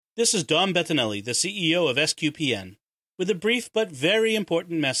This is Dom Bettinelli, the CEO of SQPN, with a brief but very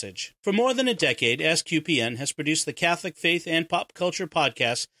important message. For more than a decade, SQPN has produced the Catholic faith and pop culture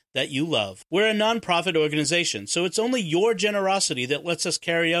podcasts that you love. We're a nonprofit organization, so it's only your generosity that lets us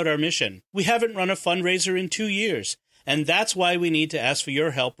carry out our mission. We haven't run a fundraiser in 2 years, and that's why we need to ask for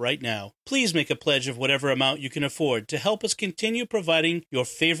your help right now. Please make a pledge of whatever amount you can afford to help us continue providing your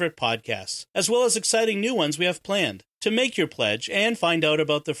favorite podcasts, as well as exciting new ones we have planned. To make your pledge and find out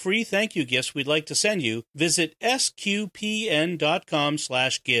about the free thank you gifts we'd like to send you, visit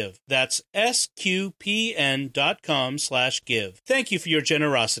sqpn.com/give. That's sqpn.com/give. Thank you for your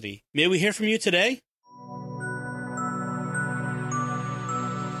generosity. May we hear from you today?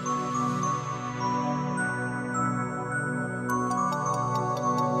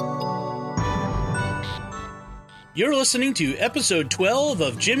 You're listening to episode 12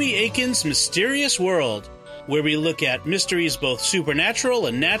 of Jimmy Akin's Mysterious World, where we look at mysteries both supernatural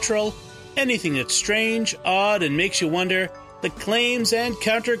and natural, anything that's strange, odd, and makes you wonder, the claims and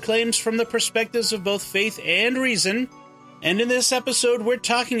counterclaims from the perspectives of both faith and reason. And in this episode, we're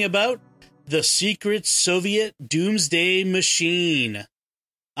talking about the secret Soviet doomsday machine.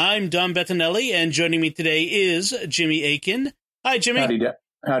 I'm Dom Bettinelli, and joining me today is Jimmy Akin. Hi, Jimmy.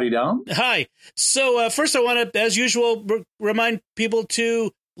 Howdy, Dom. Hi. So first I want to, as usual, remind people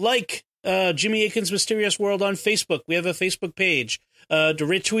to like Jimmy Akin's Mysterious World on Facebook. We have a Facebook page. To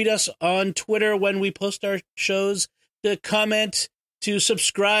retweet us on Twitter when we post our shows, to comment, to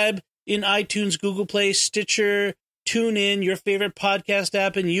subscribe in iTunes, Google Play, Stitcher, TuneIn, your favorite podcast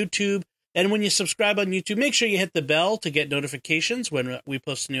app, and YouTube. And when you subscribe on YouTube, make sure you hit the bell to get notifications when we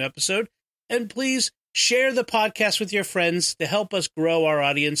post a new episode. And please share the podcast with your friends to help us grow our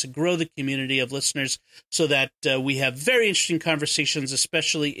audience and grow the community of listeners so that we have very interesting conversations,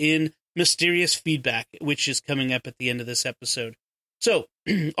 especially in Mysterious Feedback, which is coming up at the end of this episode. So,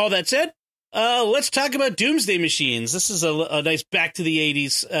 all that said, let's talk about doomsday machines. This is a nice back to the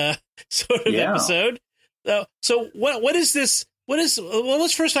 80s sort of episode. So what is this? Well,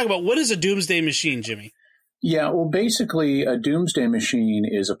 let's first talk about what is a doomsday machine, Jimmy? Yeah, well, basically, a doomsday machine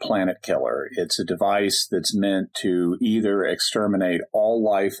is a planet killer. It's a device that's meant to either exterminate all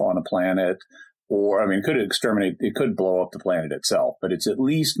life on a planet, or, I mean, it could blow up the planet itself, but it's at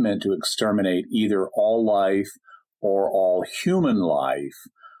least meant to exterminate either all life or all human life,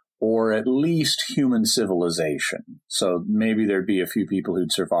 or at least human civilization. So maybe there'd be a few people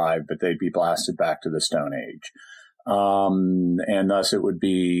who'd survive, but they'd be blasted back to the Stone Age. And thus it would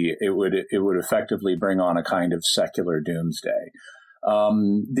effectively bring on a kind of secular doomsday.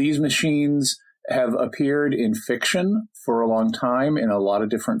 These machines have appeared in fiction for a long time in a lot of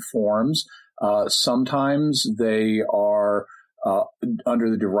different forms. Sometimes they are under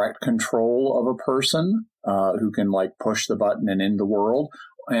the direct control of a person who can like push the button and end the world.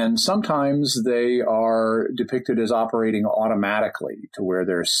 And sometimes they are depicted as operating automatically to where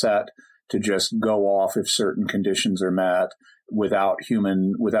they're set to just go off if certain conditions are met without a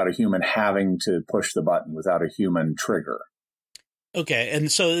human having to push the button, without a human trigger. Okay, and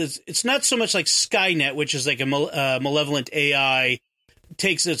so it's not so much like Skynet, which is like a malevolent AI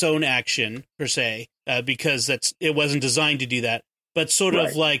takes its own action per se, because it wasn't designed to do that, but sort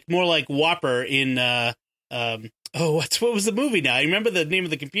of like more like Whopper in what was the movie now? I remember the name of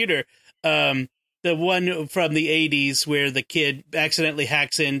the computer. The one from the 80s where the kid accidentally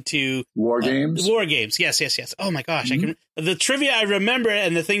hacks into War Games. War Games. Yes. Oh my gosh. Mm-hmm. The trivia I remember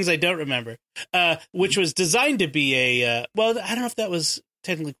and the things I don't remember, which was designed to be I don't know if that was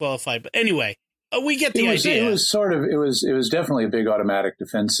technically qualified, but anyway, we get the idea. It was definitely a big automatic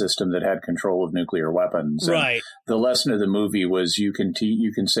defense system that had control of nuclear weapons. And right. The lesson of the movie was you can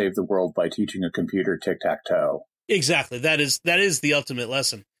save the world by teaching a computer tic-tac-toe. Exactly. That is the ultimate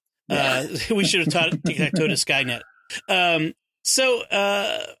lesson. We should have taught tic-tac-toe to Skynet. So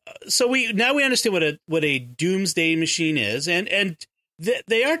we understand what a doomsday machine is, and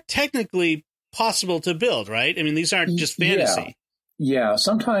they are technically possible to build, right? I mean, these aren't just fantasy. Yeah.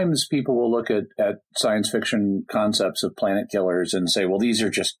 Sometimes people will look at science fiction concepts of planet killers and say, well, these are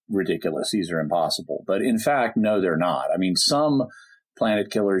just ridiculous. These are impossible. But in fact, no, they're not. I mean, some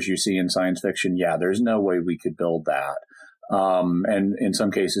planet killers you see in science fiction, there's no way we could build that. And in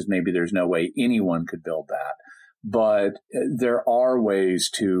some cases, maybe there's no way anyone could build that. But there are ways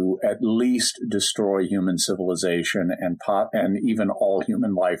to at least destroy human civilization and even all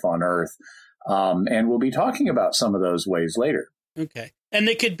human life on Earth. And we'll be talking about some of those ways later. Okay. And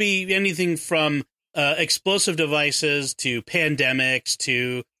they could be anything from explosive devices to pandemics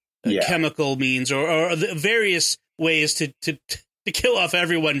to chemical means or the various ways to kill off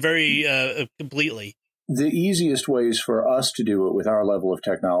everyone very completely. the easiest ways for us to do it with our level of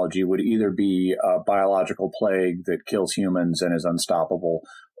technology would either be a biological plague that kills humans and is unstoppable,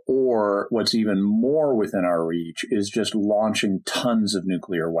 or what's even more within our reach is just launching tons of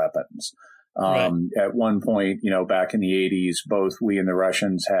nuclear weapons. Right. At one point, back in the 80s, both we and the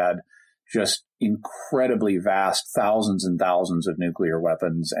Russians had just incredibly vast thousands and thousands of nuclear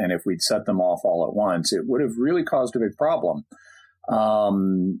weapons. And if we'd set them off all at once, it would have really caused a big problem.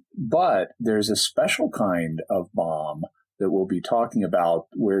 But there's a special kind of bomb that we'll be talking about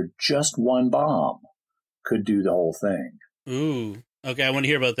where just one bomb could do the whole thing. Ooh, okay. I want to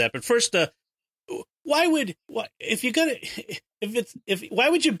hear about that. But first, why would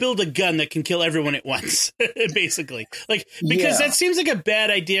you build a gun that can kill everyone at once? Basically, because that seems like a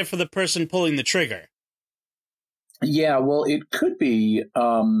bad idea for the person pulling the trigger. Yeah, well, it could be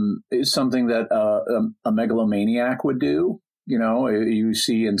something that a megalomaniac would do. You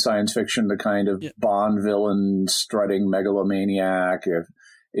see in science fiction the kind of Bond villain strutting megalomaniac.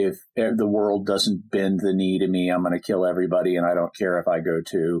 If the world doesn't bend the knee to me, I'm going to kill everybody, and I don't care if I go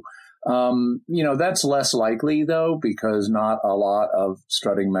too. That's less likely, though, because not a lot of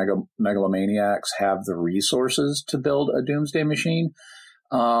strutting megalomaniacs have the resources to build a doomsday machine.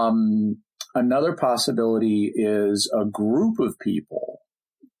 Another possibility is a group of people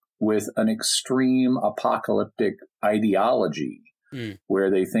with an extreme apocalyptic ideology where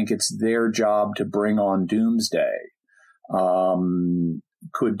they think it's their job to bring on doomsday,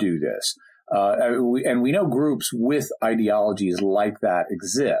 could do this. And we know groups with ideologies like that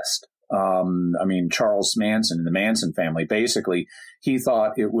exist. Charles Manson, the Manson family, basically, he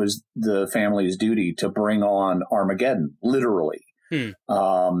thought it was the family's duty to bring on Armageddon, literally,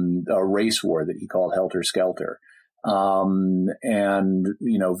 a race war that he called Helter Skelter.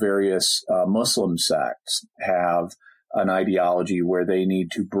 Various Muslim sects have an ideology where they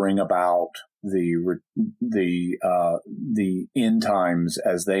need to bring about the end times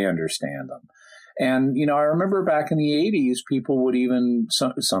as they understand them. And, I remember back in the 80s, people would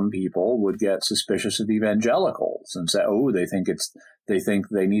some people would get suspicious of evangelicals and say, they think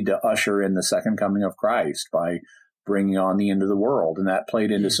they need to usher in the second coming of Christ by bringing on the end of the world. And that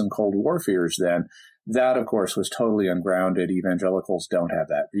played into some Cold War fears then. That, of course, was totally ungrounded. Evangelicals don't have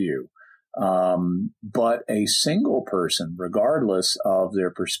that view. But a single person, regardless of their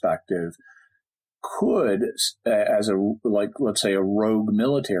perspective, could, let's say a rogue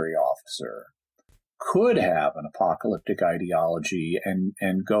military officer, could have an apocalyptic ideology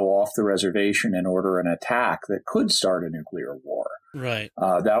and go off the reservation and order an attack that could start a nuclear war. Right.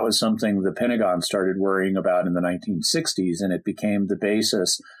 That was something the Pentagon started worrying about in the 1960s, and it became the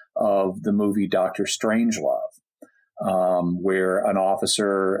basis of the movie Dr. Strangelove, where an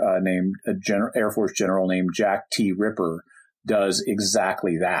officer named Air Force General named Jack T. Ripper does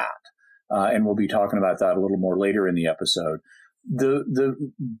exactly that. And we'll be talking about that a little more later in the episode. The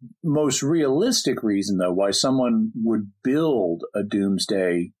most realistic reason, though, why someone would build a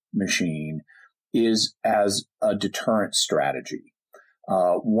doomsday machine is as a deterrent strategy.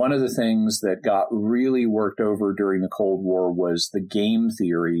 One of the things that got really worked over during the Cold War was the game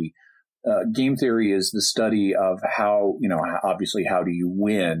theory. Game theory is the study of how do you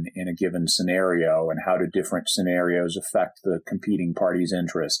win in a given scenario and how do different scenarios affect the competing parties'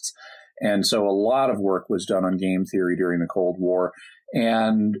 interests. And so a lot of work was done on game theory during the Cold War.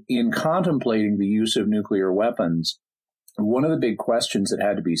 And in contemplating the use of nuclear weapons, one of the big questions that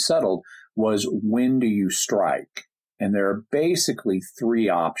had to be settled was, when do you strike? And there are basically three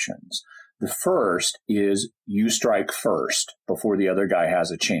options. The first is you strike first before the other guy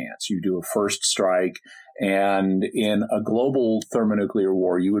has a chance. You do a first strike. And in a global thermonuclear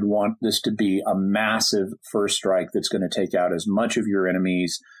war, you would want this to be a massive first strike that's going to take out as much of your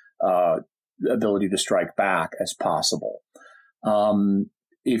enemy's ability to strike back as possible.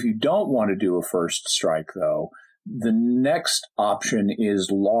 If you don't want to do a first strike, though, the next option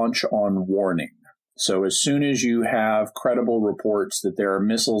is launch on warning. So as soon as you have credible reports that there are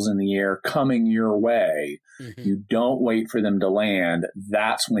missiles in the air coming your way, you don't wait for them to land.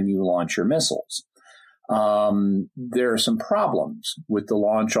 That's when you launch your missiles. There are some problems with the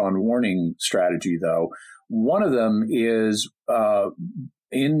launch on warning strategy, though. One of them is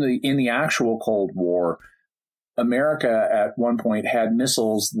in the actual Cold War, America at one point had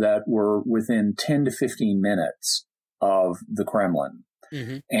missiles that were within 10 to 15 minutes of the Kremlin.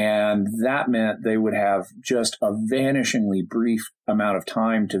 And that meant they would have just a vanishingly brief amount of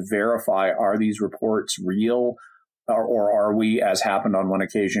time to verify, are these reports real? Or are we, as happened on one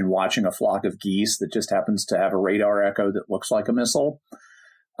occasion, watching a flock of geese that just happens to have a radar echo that looks like a missile?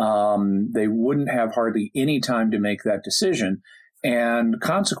 They wouldn't have hardly any time to make that decision. And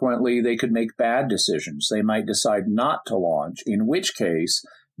consequently, they could make bad decisions. They might decide not to launch, in which case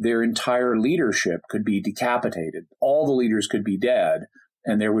their entire leadership could be decapitated. All the leaders could be dead,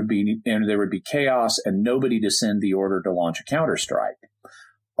 and there would be chaos and nobody to send the order to launch a counterstrike.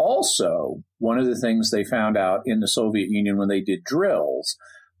 Also, one of the things they found out in the Soviet Union when they did drills,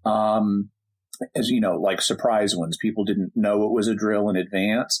 as you know, like surprise ones, people didn't know it was a drill in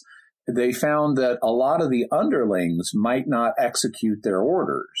advance. They found that a lot of the underlings might not execute their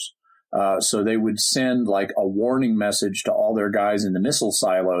orders. So they would send like a warning message to all their guys in the missile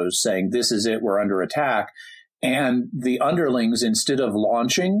silos saying, this is it, we're under attack. And the underlings, instead of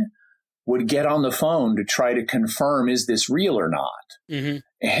launching, would get on the phone to try to confirm, is this real or not? Mm-hmm.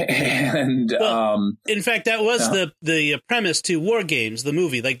 And in fact, that was the premise to War Games, the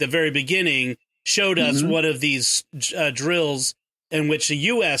movie. Like the very beginning showed us one of these drills in which the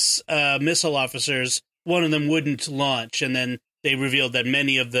U.S. Missile officers, one of them wouldn't launch, and then they revealed that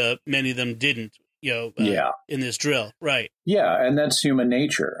many of them didn't. In this drill, right? Yeah, and that's human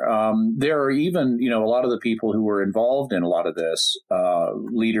nature. There are even, a lot of the people who were involved in a lot of this,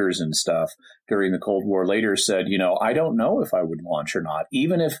 leaders and stuff during the Cold War, later said, I don't know if I would launch or not.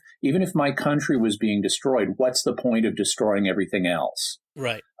 Even if my country was being destroyed, what's the point of destroying everything else?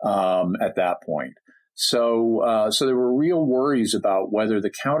 Right. At that point. So there were real worries about whether the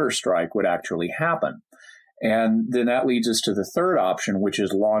counterstrike would actually happen. And then that leads us to the third option, which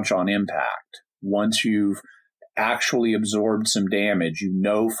is launch on impact. Once you've actually absorbed some damage, you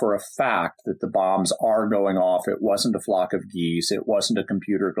know for a fact that the bombs are going off. It wasn't a flock of geese. It wasn't a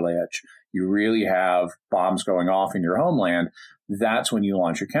computer glitch. You really have bombs going off in your homeland. That's when you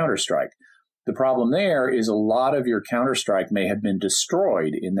launch your counterstrike. The problem there is a lot of your counterstrike may have been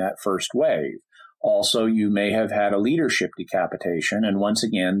destroyed in that first wave. Also, you may have had a leadership decapitation, and once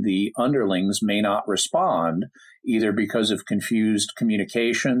again, the underlings may not respond, either because of confused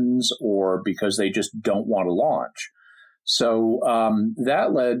communications or because they just don't want to launch. So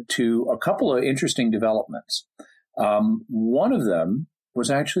that led to a couple of interesting developments. One of them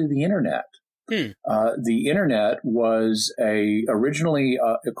was actually the Internet. The Internet was originally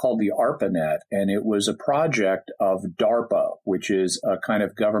called the ARPANET, and it was a project of DARPA, which is a kind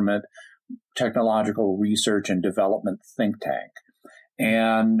of government technological research and development think tank.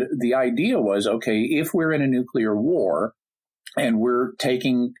 And the idea was, okay, if we're in a nuclear war and we're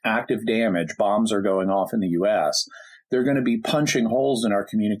taking active damage, bombs are going off in the U.S., they're going to be punching holes in our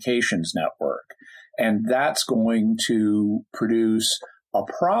communications network. And that's going to produce a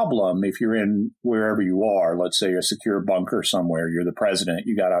problem if you're in wherever you are, let's say a secure bunker somewhere, you're the president,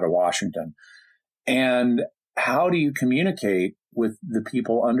 you got out of Washington. And how do you communicate with the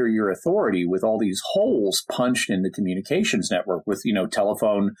people under your authority with all these holes punched in the communications network with,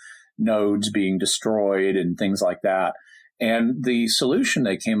 telephone nodes being destroyed and things like that? And the solution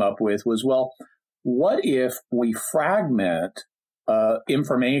they came up with was, well, what if we fragment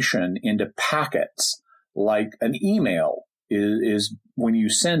information into packets, like an email is when you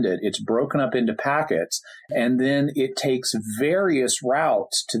send it, it's broken up into packets, and then it takes various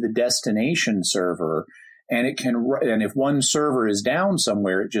routes to the destination server. And and if one server is down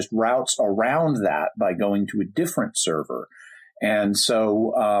somewhere, it just routes around that by going to a different server. And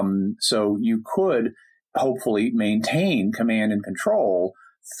so you could hopefully maintain command and control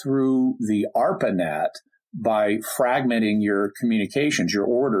through the ARPANET by fragmenting your communications, your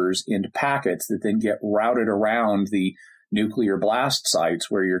orders, into packets that then get routed around the nuclear blast sites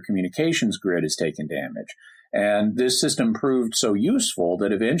where your communications grid has taken damage. And this system proved so useful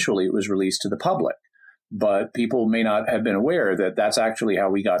that eventually it was released to the public. But people may not have been aware that that's actually how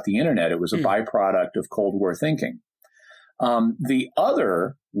we got the Internet. It was a byproduct of Cold War thinking. The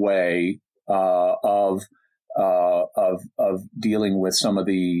other way of dealing with some of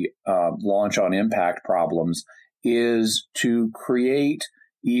the launch on impact problems is to create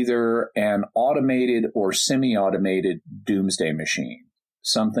either an automated or semi-automated doomsday machine,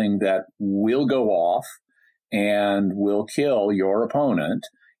 something that will go off and will kill your opponent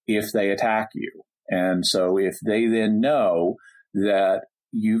if they attack you. And so if they then know that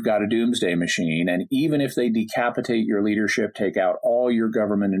you've got a doomsday machine, and even if they decapitate your leadership, take out all your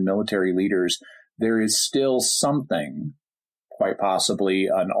government and military leaders, there is still something, quite possibly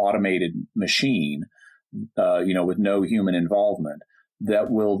an automated machine, with no human involvement, that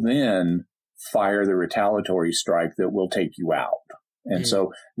will then fire the retaliatory strike that will take you out. And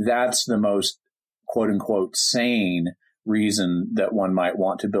so that's the most, quote unquote, sane reason that one might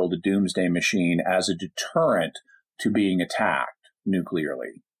want to build a doomsday machine as a deterrent to being attacked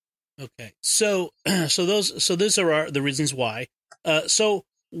nuclearly. Okay. So those are the reasons why. So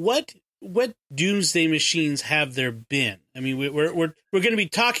what what doomsday machines have there been? I mean, we're going to be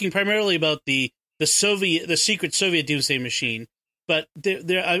talking primarily about the secret Soviet doomsday machine, but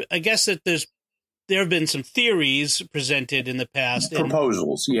I guess that there have been some theories presented in the past.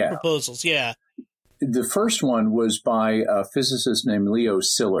 Proposals, yeah. The first one was by a physicist named Leo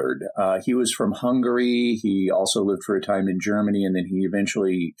Szilard. He was from Hungary. He also lived for a time in Germany, and then he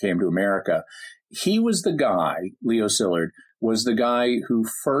eventually came to America. He was the guy, Leo Szilard, was the guy who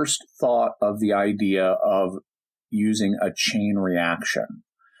first thought of the idea of using a chain reaction.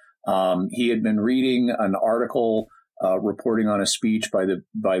 He had been reading an article reporting on a speech by the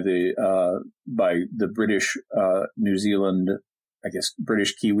British New Zealand, I guess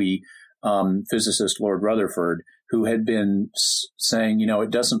British Kiwi physicist Lord Rutherford, who had been saying,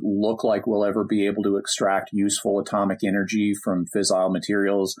 it doesn't look like we'll ever be able to extract useful atomic energy from fissile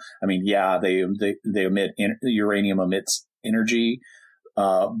materials. I mean, yeah, they emit uranium emits energy,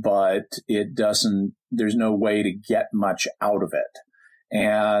 but it doesn't. There's no way to get much out of it,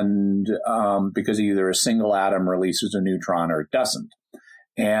 and because either a single atom releases a neutron or it doesn't.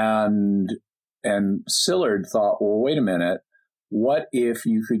 And Szilard thought, well, wait a minute. What if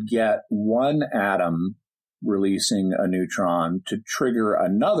you could get one atom releasing a neutron to trigger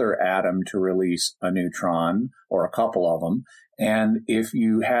another atom to release a neutron, or a couple of them? And if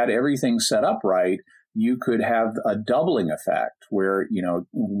you had everything set up right, you could have a doubling effect where,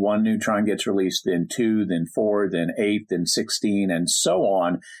 one neutron gets released, then 2, then 4, then 8, then 16, and so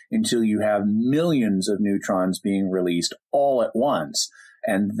on until you have millions of neutrons being released all at once.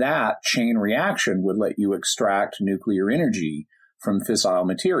 And that chain reaction would let you extract nuclear energy from fissile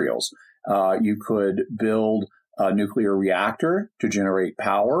materials. You could build a nuclear reactor to generate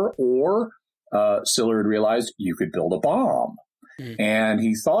power, or Szilard realized you could build a bomb. And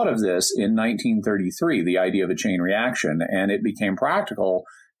he thought of this in 1933, the idea of a chain reaction, and it became practical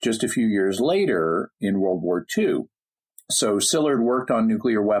just a few years later in World War II. So Szilard worked on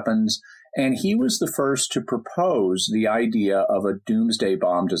nuclear weapons, and he was the first to propose the idea of a doomsday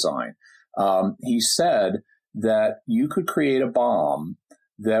bomb design. He said that you could create a bomb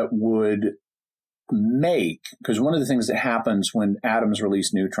that would because one of the things that happens when atoms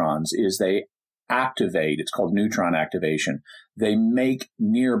release neutrons is they activate, it's called neutron activation. They make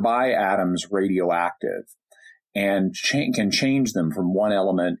nearby atoms radioactive and can change them from one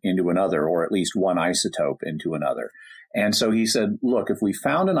element into another, or at least one isotope into another. And so he said, look, if we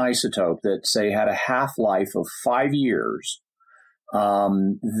found an isotope that, say, had a half-life of 5 years,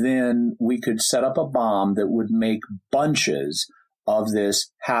 then we could set up a bomb that would make bunches of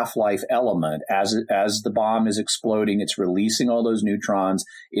this half-life element. As the bomb is exploding, it's releasing all those neutrons,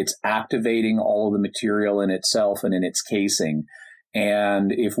 it's activating all of the material in itself and in its casing.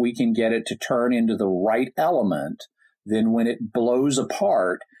 And if we can get it to turn into the right element, then when it blows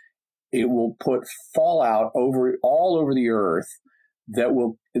apart, it will put fallout all over the earth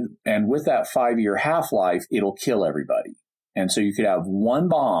and with that 5-year half-life, it'll kill everybody. And so you could have one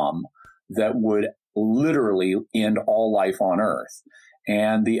bomb that would literally end all life on Earth.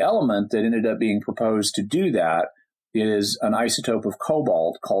 And the element that ended up being proposed to do that is an isotope of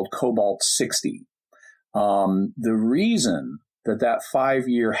cobalt called cobalt-60. The reason that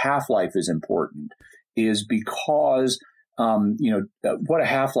 5-year half-life is important is because, what a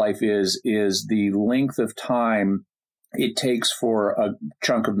half-life is the length of time it takes for a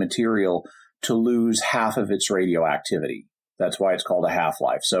chunk of material to lose half of its radioactivity. That's why it's called a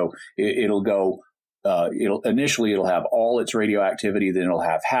half-life. So it'll have all its radioactivity, then it'll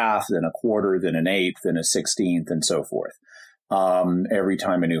have half, then a quarter, then an eighth, then a 16th, and so forth, every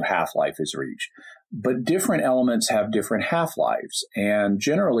time a new half-life is reached. But different elements have different half-lives, and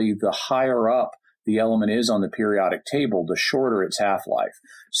generally the higher up the element is on the periodic table, the shorter its half-life.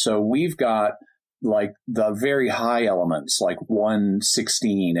 So we've got like the very high elements like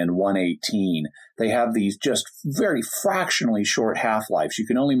 116 and 118, they have these just very fractionally short half-lives. You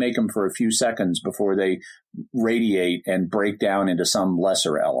can only make them for a few seconds before they radiate and break down into some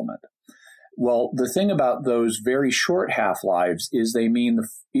lesser element. Well, the thing about those very short half-lives is they mean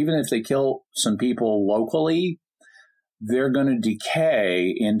even if they kill some people locally, they're going to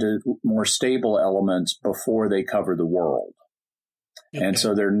decay into more stable elements before they cover the world. Okay. And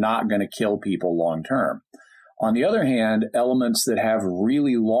so they're not going to kill people long term. On the other hand, elements that have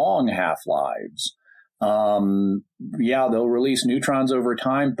really long half-lives, they'll release neutrons over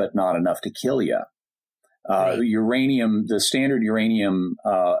time, but not enough to kill you. Right. Uranium, the standard uranium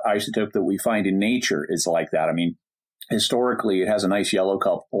isotope that we find in nature is like that. I mean, historically, it has a nice yellow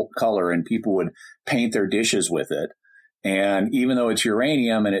color, and people would paint their dishes with it. And even though it's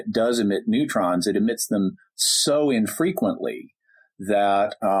uranium and it does emit neutrons, it emits them so infrequently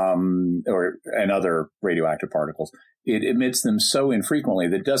that, and other radioactive particles, it emits them so infrequently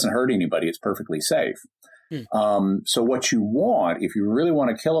that it doesn't hurt anybody. It's perfectly safe. So what you want, if you really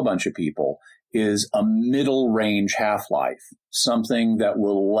want to kill a bunch of people, is a middle range half-life, something that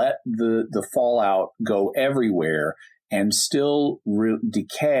will let the fallout go everywhere and still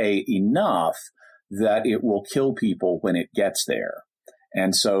decay enough that it will kill people when it gets there.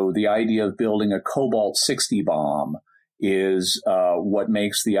 And so the idea of building a Cobalt-60 bomb is what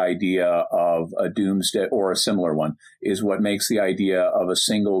makes the idea of a doomsday, or a similar one, is what makes the idea of a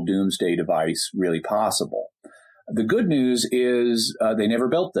single doomsday device really possible. The good news is they never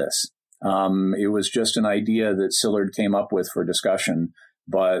built this. It was just an idea that Szilard came up with for discussion,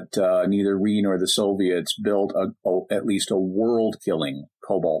 but neither we nor the Soviets built at least a world-killing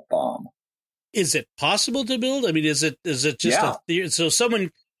cobalt bomb. Is it possible to build? I mean, is it just a theory? So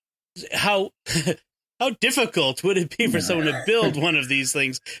someone, how difficult would it be for someone to build one of these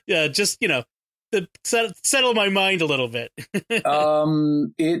things? Just, to settle my mind a little bit.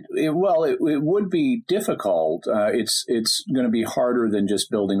 It would be difficult. It's going to be harder than just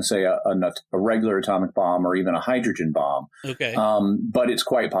building, say, a regular atomic bomb or even a hydrogen bomb. Okay. But it's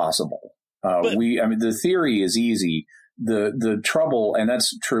quite possible. The theory is easy. The trouble, and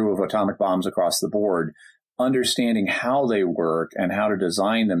that's true of atomic bombs across the board, understanding how they work and how to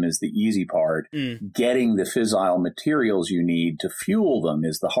design them is the easy part. Getting the fissile materials you need to fuel them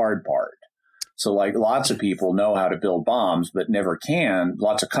is the hard part. So like lots of people know how to build bombs, but never can.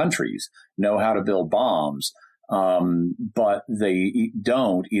 Lots of countries know how to build bombs, but they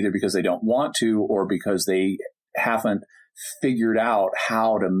don't, either because they don't want to or because they haven't figured out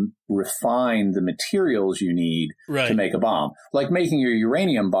how to refine the materials you need to make a bomb. Like making your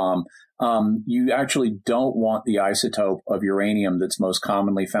uranium bomb, you actually don't want the isotope of uranium that's most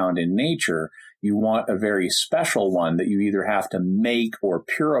commonly found in nature. You want a very special one that you either have to make or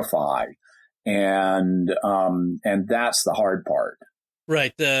purify. And that's the hard part.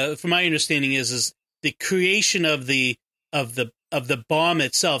 Right. From my understanding is the creation of the bomb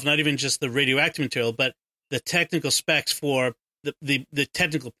itself, not even just the radioactive material, but the technical specs for the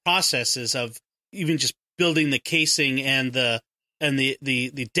technical processes of even just building the casing and the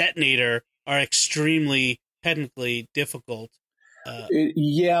detonator are extremely technically difficult.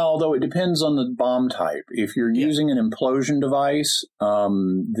 Although it depends on the bomb type. If you're using an implosion device,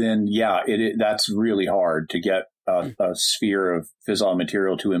 then that's really hard to get a sphere of fissile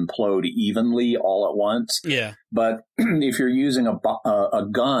material to implode evenly all at once. Yeah. But if you're using a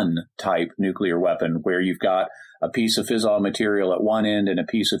gun type nuclear weapon where you've got a piece of fissile material at one end and a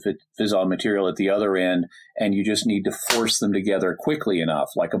piece of fissile material at the other end, and you just need to force them together quickly enough,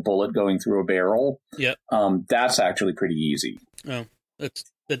 like a bullet going through a barrel, that's actually pretty easy. Oh,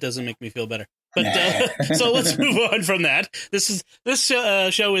 that doesn't make me feel better. But so let's move on from that. This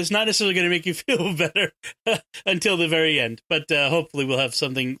show is not necessarily going to make you feel better until the very end, but hopefully we'll have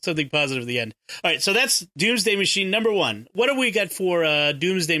something positive at the end. All right, so that's Doomsday Machine number 1. What have we got for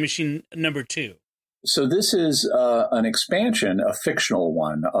Doomsday Machine number 2? So this is an expansion, a fictional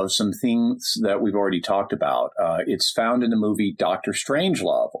one, of some things that we've already talked about. It's found in the movie Dr.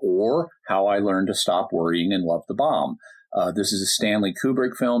 Strangelove, or How I Learned to Stop Worrying and Love the Bomb. This is a Stanley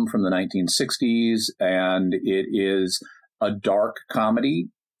Kubrick film from the 1960s, and it is a dark comedy.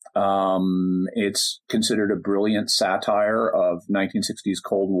 It's considered a brilliant satire of 1960s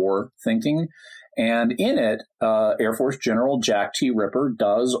Cold War thinking. And in it, Air Force General Jack T. Ripper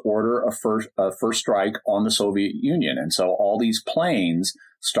does order a first strike on the Soviet Union. And so all these planes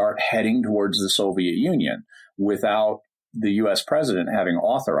start heading towards the Soviet Union without the U.S. president having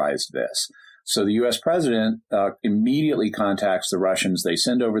authorized this. So the U.S. president immediately contacts the Russians. They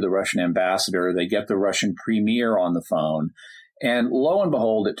send over the Russian ambassador. They get the Russian premier on the phone. And lo and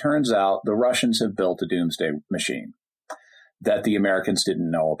behold, it turns out the Russians have built a doomsday machine that the Americans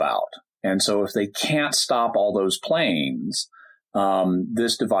didn't know about. And so if they can't stop all those planes,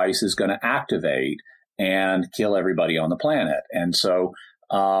 this device is going to activate and kill everybody on the planet. And so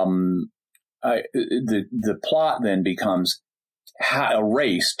the plot then becomes a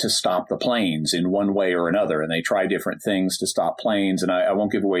race to stop the planes in one way or another. And they try different things to stop planes. And I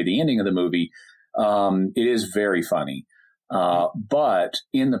won't give away the ending of the movie. It is very funny. But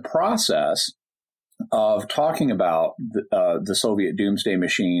in the process of talking about the Soviet doomsday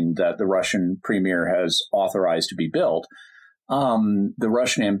machine that the Russian premier has authorized to be built, the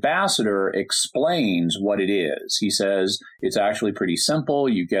Russian ambassador explains what it is. He says it's actually pretty simple.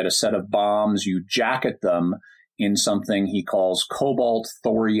 You get a set of bombs, you jacket them in something he calls cobalt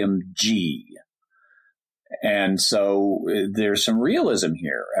thorium G. And so there's some realism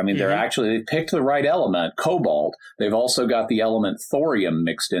here. I mean, they picked the right element, cobalt. They've also got the element thorium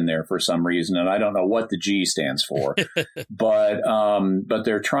mixed in there for some reason, and I don't know what the G stands for. but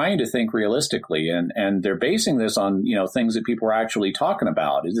they're trying to think realistically, and they're basing this on, things that people are actually talking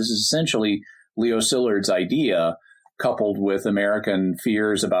about. This is essentially Leo Szilard's idea, coupled with American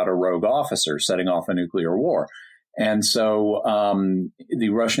fears about a rogue officer setting off a nuclear war. And so the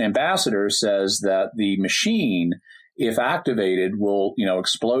Russian ambassador says that the machine, if activated, will,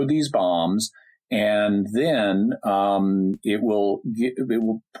 explode these bombs, and then it will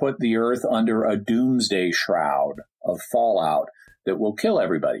put the Earth under a doomsday shroud of fallout that will kill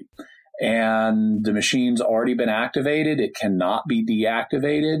everybody. And the machine's already been activated; it cannot be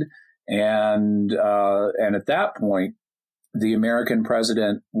deactivated. And at that point, the American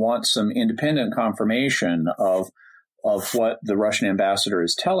president wants some independent confirmation of what the Russian ambassador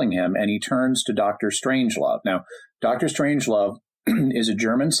is telling him, and he turns to Dr. Strangelove. Now, Dr. Strangelove is a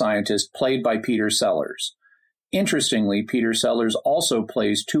German scientist played by Peter Sellers. Interestingly, Peter Sellers also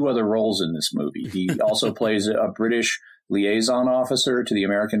plays two other roles in this movie. He also plays a British liaison officer to the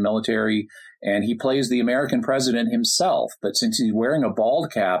American military, and he plays the American president himself. But since he's wearing a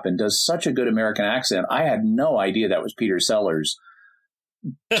bald cap and does such a good American accent, I had no idea that was Peter Sellers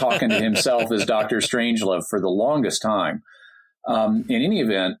talking to himself as Dr. Strangelove for the longest time. In any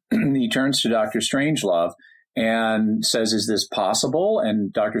event, he turns to Dr. Strangelove and says, "Is this possible?"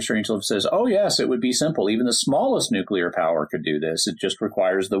 And Dr. Strangelove says, "Oh, yes, it would be simple. Even the smallest nuclear power could do this. It just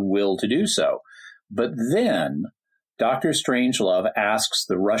requires the will to do so." But then Dr. Strangelove asks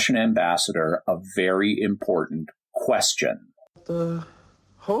the Russian ambassador a very important question. The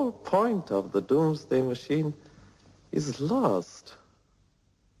whole point of the Doomsday Machine is lost.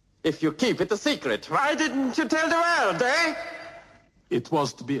 If you keep it a secret, why didn't you tell the world, eh? It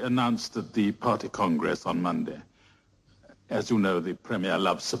was to be announced at the party congress on Monday. As you know, the Premier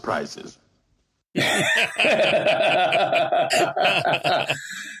loves surprises.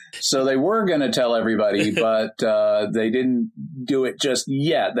 So they were going to tell everybody, but they didn't do it just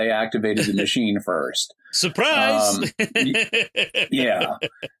yet. They activated the machine first. Surprise! Yeah.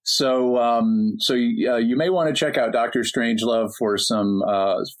 So you may want to check out Dr. Strangelove for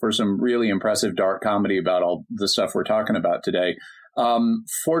some really impressive dark comedy about all the stuff we're talking about today.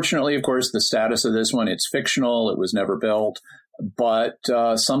 Fortunately, of course, the status of this one, it's fictional. It was never built, but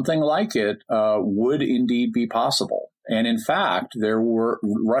something like it would indeed be possible. And in fact,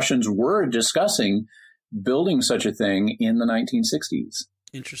 Russians were discussing building such a thing in the 1960s.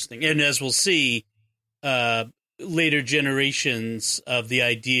 Interesting. And as we'll see, later generations of the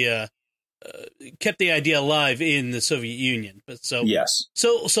idea kept the idea alive in the Soviet Union. But yes.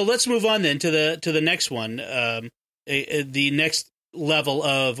 So let's move on then to the next one, the next level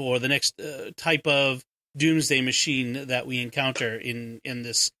of, or the next type of doomsday machine that we encounter in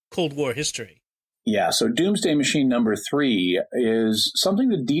this Cold War history. Yeah, so Doomsday Machine number 3 is something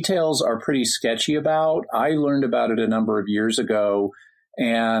the details are pretty sketchy about. I learned about it a number of years ago,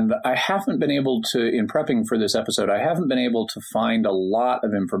 and I haven't been able to, in prepping for this episode, I haven't been able to find a lot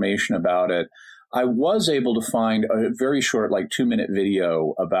of information about it. I was able to find a very short, 2-minute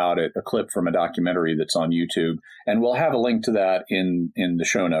video about it, a clip from a documentary that's on YouTube, and we'll have a link to that in the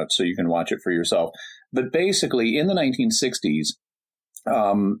show notes so you can watch it for yourself. But basically, in the 1960s,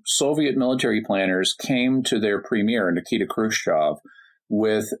 Soviet military planners came to their premier, Nikita Khrushchev,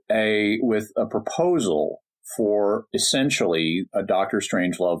 with a proposal for essentially a Dr.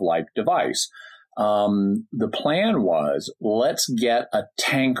 Strangelove-like device. The plan was, let's get a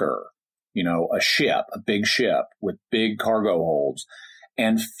tanker, a ship, a big ship with big cargo holds,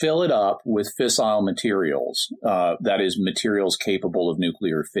 and fill it up with fissile materials, that is, materials capable of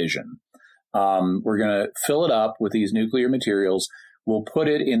nuclear fission. We're going to fill it up with these nuclear materials. We'll put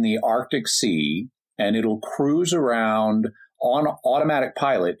it in the Arctic Sea, and it'll cruise around on automatic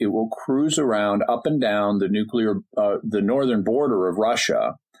pilot. It will cruise around up and down the northern border of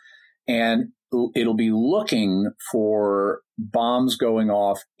Russia, and it'll be looking for bombs going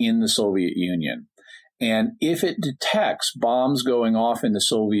off in the Soviet Union. And if it detects bombs going off in the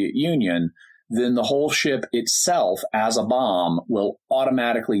Soviet Union, then the whole ship itself as a bomb will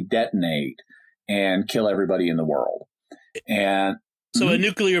automatically detonate and kill everybody in the world. And so a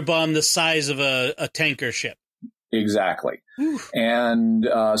nuclear bomb the size of a tanker ship. Exactly. Oof. And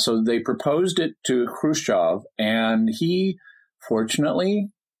so they proposed it to Khrushchev, and he, fortunately,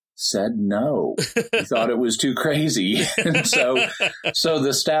 said no. He thought it was too crazy. And so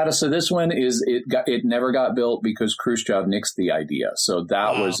the status of this one is it never got built because Khrushchev nixed the idea. So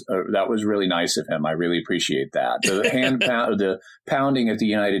that was really nice of him. I really appreciate that. The pounding at the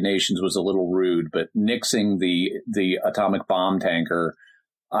United Nations was a little rude, but nixing the atomic bomb tanker,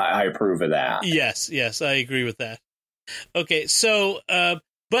 I approve of that. Yes, I agree with that. Okay, so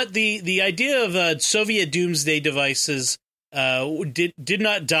but the idea of Soviet doomsday devices did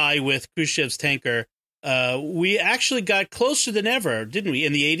not die with Khrushchev's tanker. We actually got closer than ever, didn't we,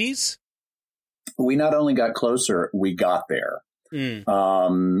 in the 80s? We not only got closer, we got there.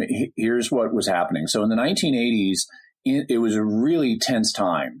 Here's what was happening. So in the 1980s, it was a really tense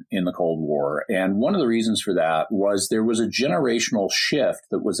time in the Cold War. And one of the reasons for that was there was a generational shift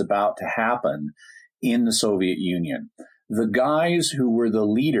that was about to happen in the Soviet Union. The guys who were the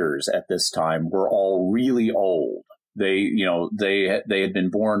leaders at this time were all really old. They had been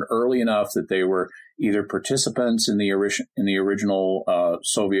born early enough that they were either participants in the original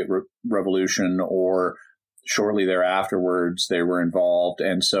Soviet Revolution, or shortly thereafterwards they were involved,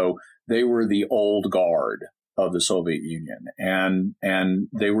 and so they were the old guard of the Soviet Union, and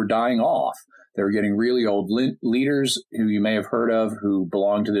they were dying off. They were getting really old. Leaders who you may have heard of who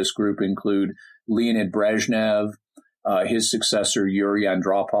belong to this group include Leonid Brezhnev, his successor Yuri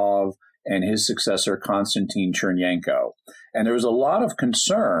Andropov, and his successor, Konstantin Chernenko. And there was a lot of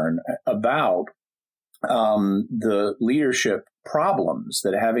concern about the leadership problems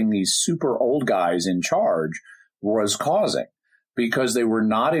that having these super old guys in charge was causing, because they were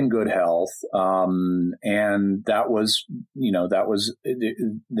not in good health. And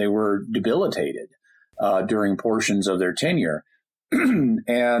they were debilitated during portions of their tenure.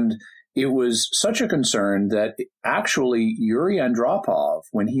 And it was such a concern that actually Yuri Andropov,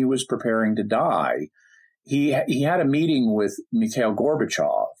 when he was preparing to die, he had a meeting with Mikhail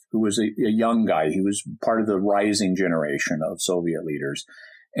Gorbachev, who was a young guy. He was part of the rising generation of Soviet leaders.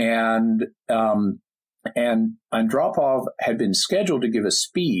 And Andropov had been scheduled to give a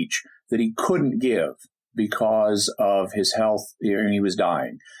speech that he couldn't give because of his health, and he was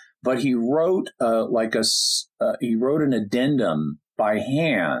dying. But he wrote he wrote an addendum by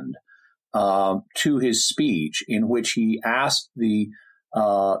hand to his speech, in which he asked the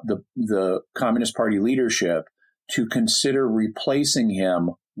Communist Party leadership to consider replacing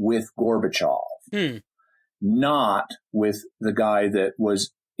him with Gorbachev, not with the guy that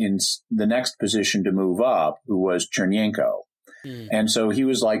was in the next position to move up, who was Chernenko. And so he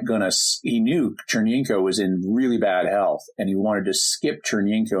was he knew Chernenko was in really bad health, and he wanted to skip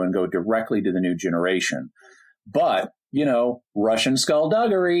Chernenko and go directly to the new generation. But Russian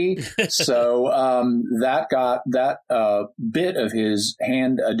skullduggery. So that bit of his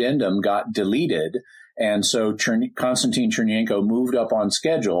hand addendum got deleted. And so Konstantin Chernenko moved up on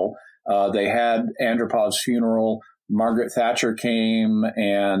schedule. They had Andropov's funeral. Margaret Thatcher came,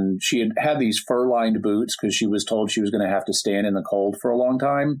 and she had these fur-lined boots because she was told she was going to have to stand in the cold for a long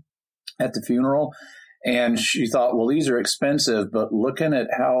time at the funeral. And she thought, well, these are expensive, but looking at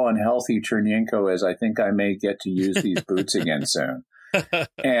how unhealthy Chernenko is, I think I may get to use these boots again soon.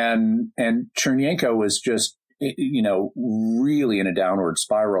 And Chernenko was just, really in a downward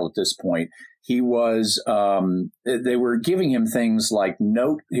spiral at this point. He was, they were giving him things like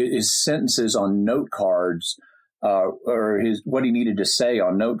his sentences on note cards, or what he needed to say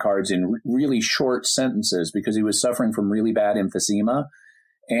on note cards in really short sentences, because he was suffering from really bad emphysema.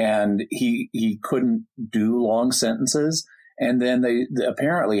 And he couldn't do long sentences. And then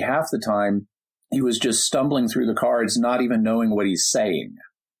apparently half the time he was just stumbling through the cards, not even knowing what he's saying.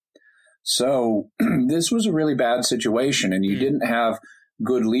 So this was a really bad situation, and you didn't have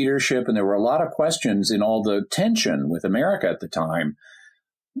good leadership. And there were a lot of questions in all the tension with America at the time.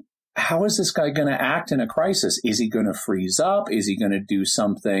 How is this guy going to act in a crisis? Is he going to freeze up? Is he going to do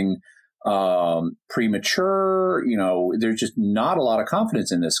something premature? There's just not a lot of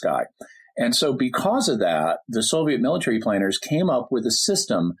confidence in this guy. And so because of that, the Soviet military planners came up with a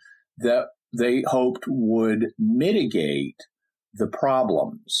system that they hoped would mitigate the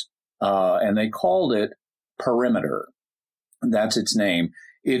problems. And they called it Perimeter. That's its name.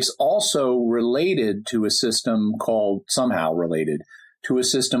 It's also related to a system called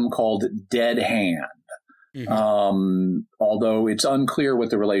Dead Hand. Although it's unclear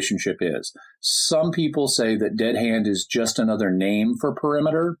what the relationship is. Some people say that Dead Hand is just another name for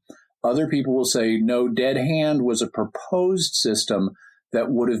Perimeter. Other people will say, no, Dead Hand was a proposed system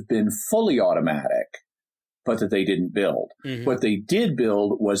that would have been fully automatic, but that they didn't build. What they did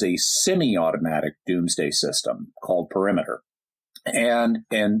build was a semi-automatic doomsday system called Perimeter. And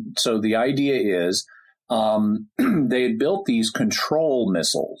so the idea is they had built these control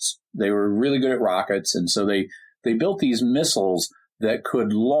missiles. They were really good at rockets, and so they built these missiles that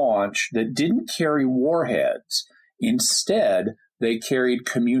could launch, that didn't carry warheads. Instead, they carried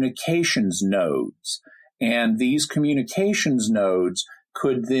communications nodes. And these communications nodes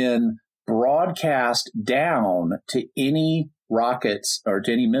could then broadcast down to any rockets or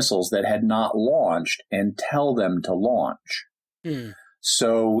to any missiles that had not launched and tell them to launch.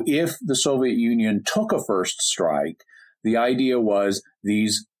 So if the Soviet Union took a first strike, the idea was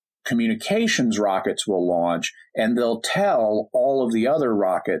these communications rockets will launch and they'll tell all of the other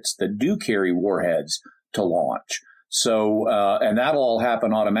rockets that do carry warheads to launch. So, and that'll all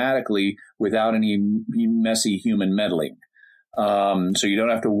happen automatically without any messy human meddling. So you don't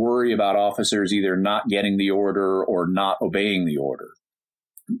have to worry about officers either not getting the order or not obeying the order.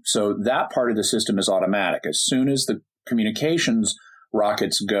 So that part of the system is automatic. As soon as the communications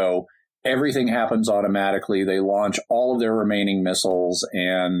rockets go, everything happens automatically. They launch all of their remaining missiles,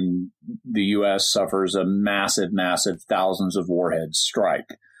 and the U.S. suffers a massive, massive thousands of warheads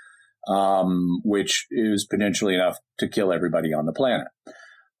strike, which is potentially enough to kill everybody on the planet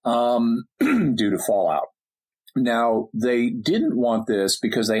due to fallout. Now, they didn't want this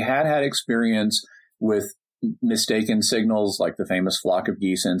because they had experience with mistaken signals, like the famous flock of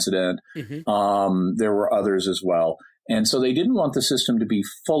geese incident. There were others as well. And so they didn't want the system to be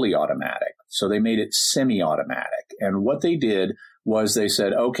fully automatic. So they made it semi-automatic. And what they did was they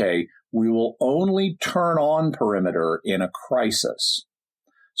said, okay, we will only turn on perimeter in a crisis.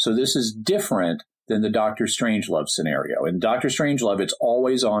 So this is different than the Dr. Strangelove scenario. In Dr. Strangelove, it's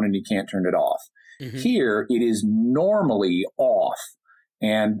always on and you can't turn it off. Here, it is normally off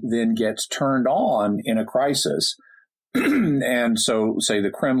and then gets turned on in a crisis. And so, say,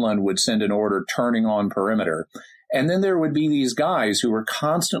 the Kremlin would send an order turning on perimeter. And then there would be these guys who were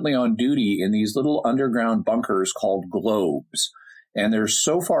constantly on duty in these little underground bunkers called globes. And they're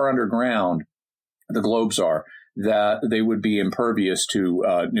so far underground, the globes are, that they would be impervious to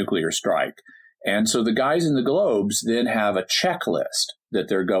nuclear strike. And so the guys in the globes then have a checklist that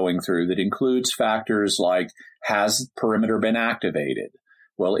they're going through that includes factors like, has perimeter been activated?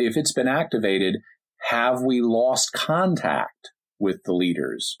 Well, if it's been activated, have we lost contact with the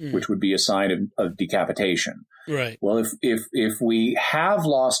leaders, which would be a sign of decapitation? Right. Well, if we have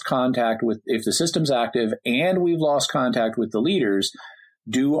lost contact with, if the system's active and we've lost contact with the leaders,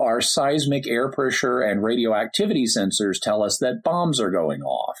 do our seismic air pressure and radioactivity sensors tell us that bombs are going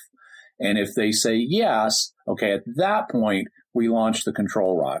off? And if they say yes, okay, at that point, we launch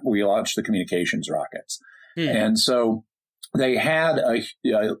the we launch the communications rockets. And so they had a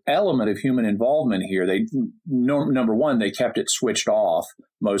element of human involvement here. They, number one, they kept it switched off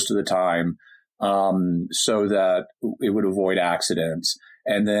most of the time, so that it would avoid accidents.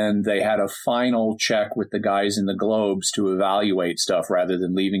 And then they had a final check with the guys in the globes to evaluate stuff rather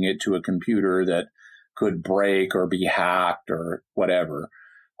than leaving it to a computer that could break or be hacked or whatever.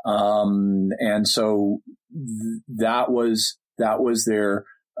 And so that was their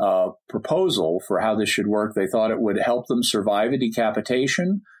proposal for how this should work. They thought it would help them survive a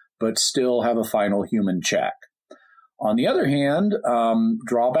decapitation, but still have a final human check. On the other hand,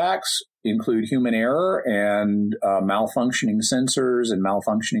 drawbacks include human error and malfunctioning sensors and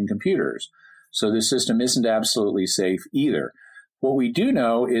malfunctioning computers. So this system isn't absolutely safe either. What we do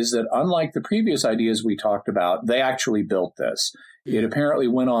know is that unlike the previous ideas we talked about, they actually built this. It apparently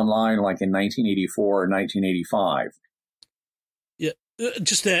went online like in 1984 or 1985. Yeah,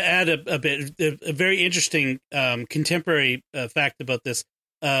 just to add a bit, a very interesting contemporary fact about this.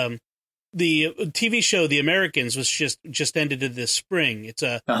 The TV show The Americans was just ended this spring. It's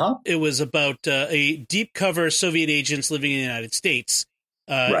It was about a deep cover Soviet agents living in the United States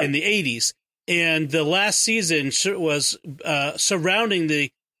in the 80s, and the last season was surrounding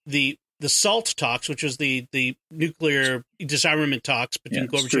the SALT talks, which was the nuclear disarmament talks between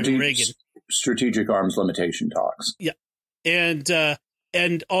Gorbachev and Reagan. Strategic arms limitation talks. Yeah, and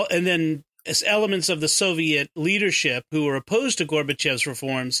then as elements of the Soviet leadership who were opposed to Gorbachev's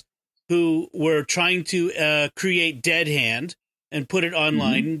reforms, who were trying to create Dead Hand and put it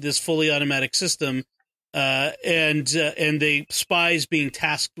online, this fully automatic system, and the spies being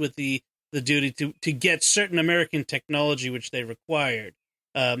tasked with the duty to get certain American technology which they required.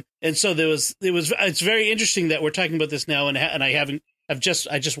 And so it's very interesting that we're talking about this now, and I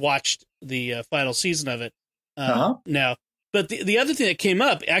just watched the final season of it now. But the other thing that came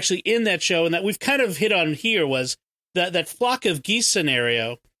up actually in that show, and that we've kind of hit on here, was that flock of geese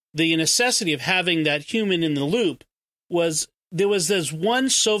scenario. The necessity of having that human in the loop was there was this one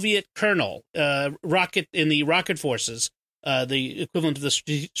Soviet colonel, rocket in the rocket forces, the equivalent of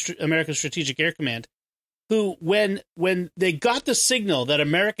the American Strategic Air Command, who, when they got the signal that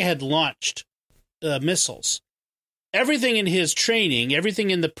America had launched missiles, everything in his training,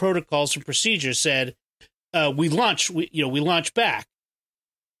 everything in the protocols and procedures said, we launch back.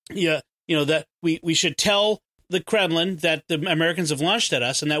 Yeah, that we should tell the Kremlin that the Americans have launched at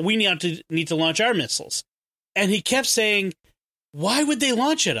us and that we need to launch our missiles. And he kept saying, why would they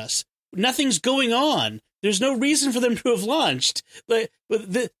launch at us? Nothing's going on. There's no reason for them to have launched.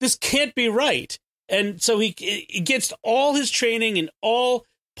 This can't be right. And so he against all his training and all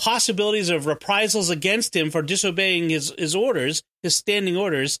possibilities of reprisals against him for disobeying his orders, his standing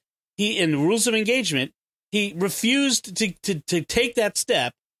orders, in rules of engagement, he refused to take that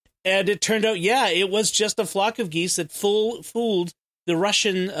step. And it turned out, it was just a flock of geese that fooled the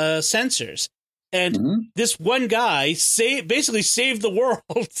Russian censors. And this one guy basically saved the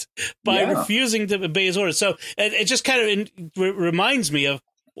world by refusing to obey his orders. So it just kind of reminds me of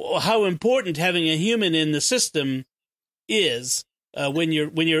how important having a human in the system is when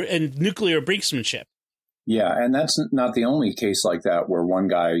you're in nuclear brinksmanship. Yeah, and that's not the only case like that where one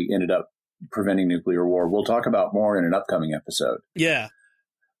guy ended up preventing nuclear war. We'll talk about more in an upcoming episode. Yeah.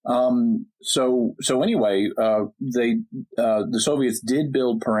 So anyway, the Soviets did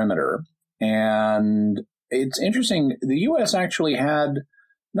build Perimeter. And it's interesting, the U.S. actually had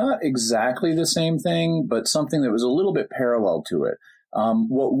not exactly the same thing, but something that was a little bit parallel to it.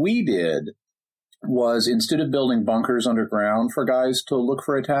 What we did was, instead of building bunkers underground for guys to look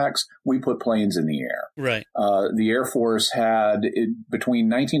for attacks, we put planes in the air. Right. The Air Force had, between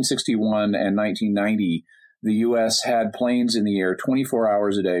 1961 and 1990, the U.S. had planes in the air 24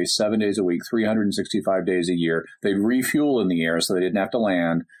 hours a day, 7 days a week, 365 days a year. They'd refuel in the air so they didn't have to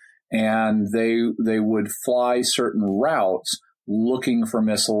land. And they would fly certain routes looking for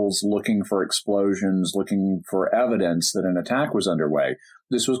missiles, looking for explosions, looking for evidence that an attack was underway.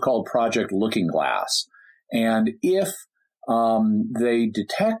 This was called Project Looking Glass. And if they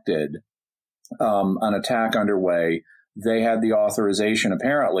detected an attack underway, they had the authorization,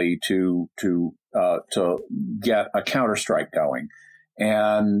 apparently, to get a counterstrike going.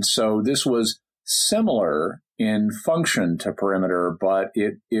 And so this was similar in function to Perimeter, but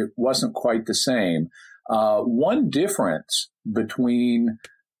it wasn't quite the same. One difference between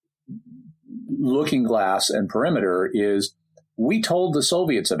Looking Glass and Perimeter is we told the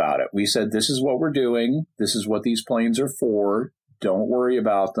Soviets about it. We said, this is what we're doing. This is what these planes are for. Don't worry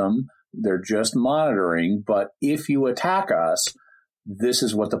about them. They're just monitoring. But if you attack us, this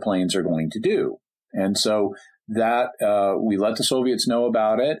is what the planes are going to do. And so that we let the Soviets know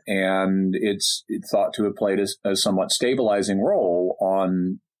about it, and it's thought to have played a somewhat stabilizing role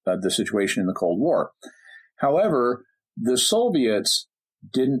on the situation in the Cold War. However, the Soviets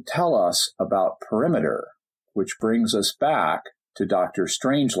didn't tell us about Perimeter, which brings us back to Dr.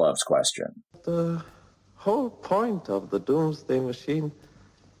 Strangelove's question. The whole point of the Doomsday Machine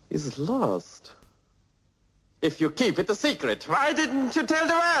is lost. If you keep it a secret, why didn't you tell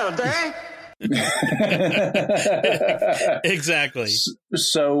the world, eh? Exactly.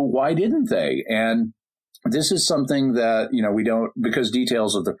 So why didn't they? And this is something that, we don't, because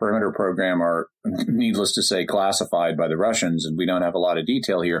details of the Perimeter program are, needless to say, classified by the Russians, and we don't have a lot of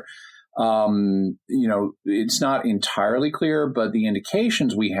detail here. It's not entirely clear, but the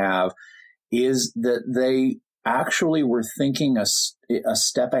indications we have is that they actually were thinking a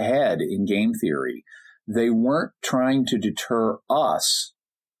step ahead in game theory. They weren't trying to deter us.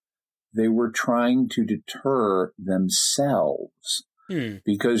 They were trying to deter themselves,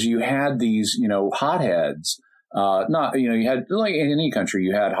 because you had these, hotheads. You had, like in any country,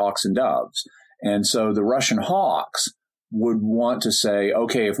 you had hawks and doves. And so the Russian hawks would want to say,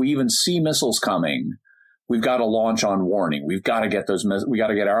 okay, if we even see missiles coming, we've got to launch on warning. We've got to get we got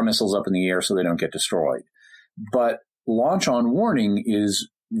to get our missiles up in the air so they don't get destroyed. But launch on warning is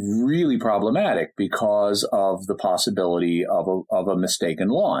really problematic because of the possibility of a mistaken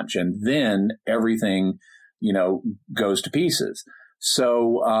launch, and then everything, goes to pieces.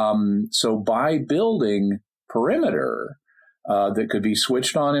 So by building Perimeter that could be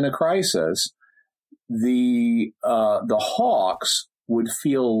switched on in a crisis, the hawks would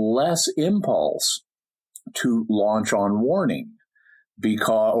feel less impulse to launch on warning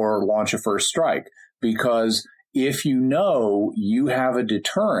or launch a first strike, because if you have a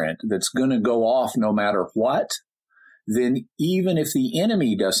deterrent that's going to go off no matter what, then even if the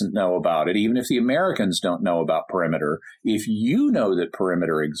enemy doesn't know about it, even if the Americans don't know about Perimeter, if you know that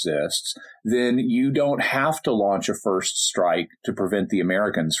Perimeter exists, then you don't have to launch a first strike to prevent the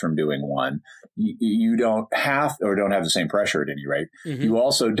Americans from doing one. You don't have the same pressure at any rate. Mm-hmm. You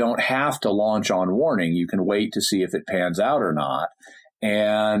also don't have to launch on warning. You can wait to see if it pans out or not.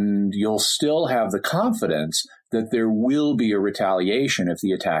 and you'll still have the confidence that there will be a retaliation if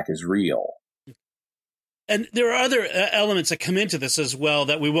the attack is real. And there are other elements that come into this as well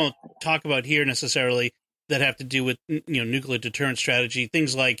that we won't talk about here necessarily that have to do with nuclear deterrent strategy,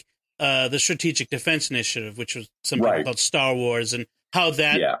 things like the Strategic Defense Initiative, which was something called Star Wars, and how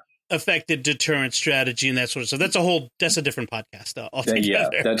that affected deterrent strategy and that sort of stuff. That's a different podcast altogether. Yeah,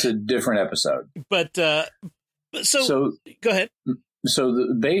 that's a different episode. But so go ahead.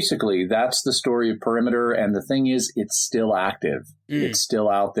 So basically, that's the story of Perimeter, and the thing is, it's still active. It's still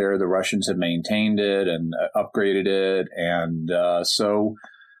out there. The Russians have maintained it and upgraded it, and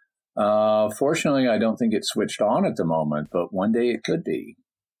fortunately, I don't think it's switched on at the moment, but one day it could be.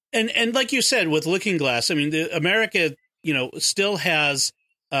 And like you said, with Looking Glass, I mean, America, still has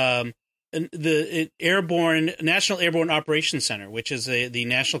the National Airborne Operations Center, which is the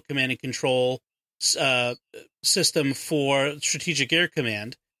National Command and Control system for Strategic Air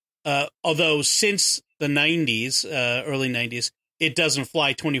Command. Although since the 90s, early 90s, it doesn't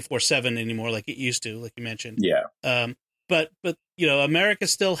fly 24/7 anymore like it used to, like you mentioned. Yeah. But America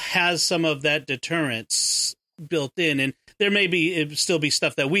still has some of that deterrence built in, and there may still be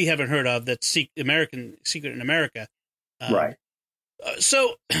stuff that we haven't heard of that's secret in America. Right.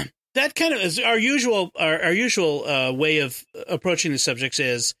 So that kind of is our usual way of approaching the subjects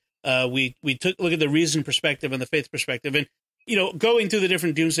is we look at the reason perspective and the faith perspective, and going through the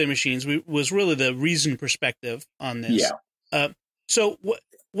different doomsday machines was really the reason perspective on this. Yeah. So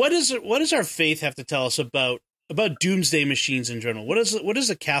what does our faith have to tell us about doomsday machines in general? What is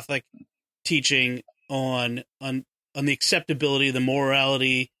the Catholic teaching on the acceptability, the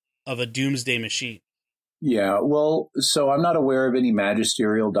morality of a doomsday machine? Yeah, well, so I'm not aware of any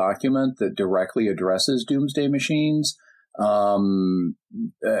magisterial document that directly addresses doomsday machines.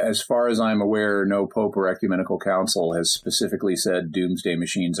 As far as I'm aware, no Pope or Ecumenical Council has specifically said doomsday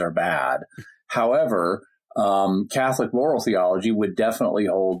machines are bad. However, Catholic moral theology would definitely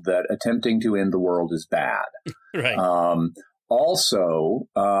hold that attempting to end the world is bad. Right. Also,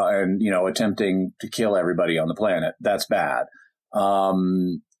 attempting to kill everybody on the planet, that's bad.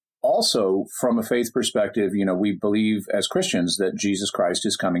 Also, from a faith perspective, we believe as Christians that Jesus Christ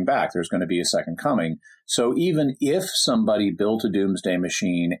is coming back. There's going to be a second coming. So even if somebody built a doomsday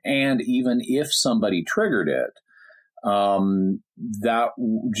machine and even if somebody triggered it, that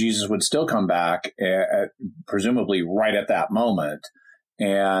Jesus would still come back presumably right at that moment,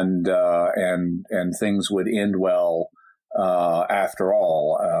 and things would end well. After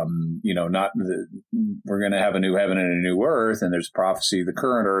all, we're going to have a new heaven and a new earth, and there's prophecy the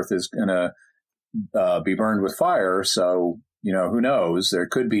current earth is going to be burned with fire. So, who knows? There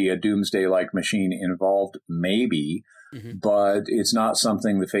could be a doomsday-like machine involved, maybe, but it's not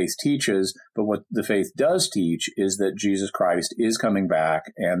something the faith teaches. But what the faith does teach is that Jesus Christ is coming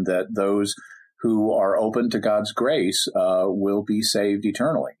back, and that those who are open to God's grace will be saved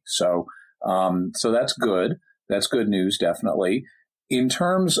eternally. So that's good. That's good news, definitely. In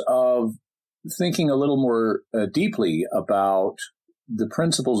terms of thinking a little more deeply about the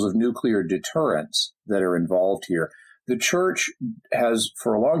principles of nuclear deterrence that are involved here, the Church has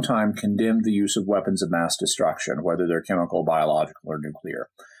for a long time condemned the use of weapons of mass destruction, whether they're chemical, biological, or nuclear.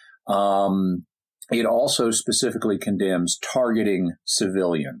 It also specifically condemns targeting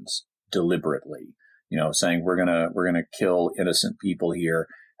civilians deliberately, saying we're gonna kill innocent people here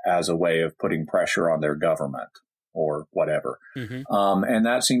as a way of putting pressure on their government or whatever. And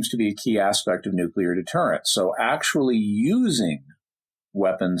that seems to be a key aspect of nuclear deterrence. So actually using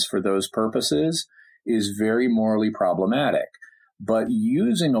weapons for those purposes is very morally problematic. But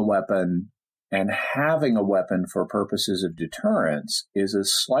using a weapon and having a weapon for purposes of deterrence is a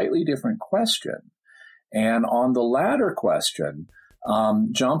slightly different question. And on the latter question,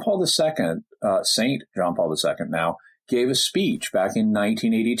 John Paul II, Saint John Paul II now, gave a speech back in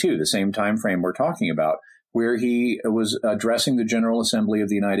 1982, the same time frame we're talking about, where he was addressing the General Assembly of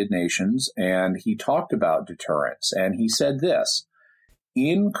the United Nations, and he talked about deterrence. And he said this: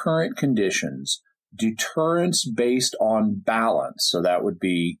 in current conditions, deterrence based on balance, so that would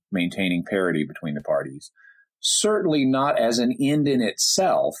be maintaining parity between the parties, certainly not as an end in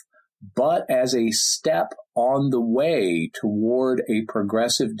itself, but as a step on the way toward a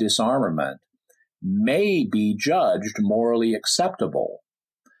progressive disarmament, may be judged morally acceptable.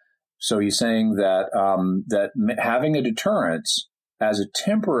 So he's saying that that having a deterrence as a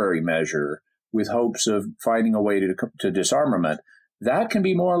temporary measure with hopes of finding a way to disarmament, that can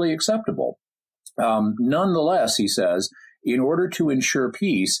be morally acceptable. Nonetheless, he says, in order to ensure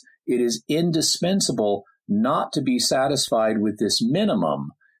peace, it is indispensable not to be satisfied with this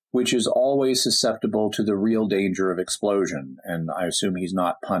minimum, which is always susceptible to the real danger of explosion. And I assume he's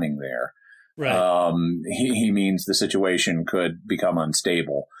not punning there. Right. He means the situation could become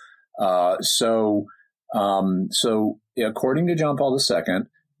unstable. So according to John Paul II,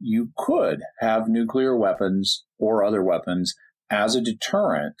 you could have nuclear weapons or other weapons as a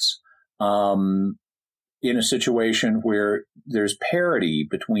deterrence in a situation where there's parity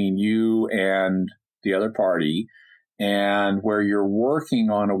between you and the other party, and where you're working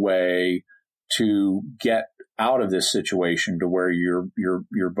on a way to get out of this situation to where you've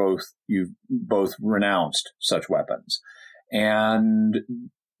both renounced such weapons. And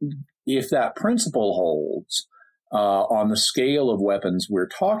if that principle holds on the scale of weapons we're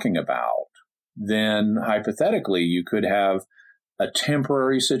talking about, then hypothetically you could have a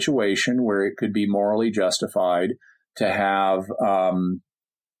temporary situation where it could be morally justified to have,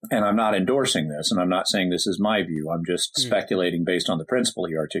 and I'm not endorsing this, and I'm not saying this is my view, I'm just speculating based on the principle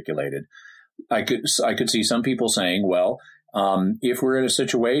he articulated. I could see some people saying, well, if we're in a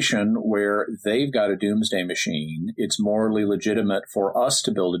situation where they've got a doomsday machine, it's morally legitimate for us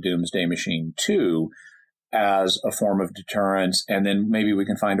to build a doomsday machine too, as a form of deterrence, and then maybe we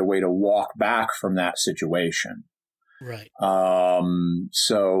can find a way to walk back from that situation. Right.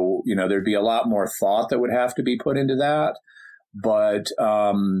 So, there'd be a lot more thought that would have to be put into that, but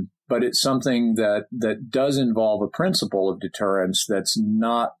it's something that does involve a principle of deterrence that's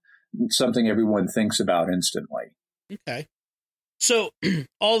not something everyone thinks about instantly. Okay. So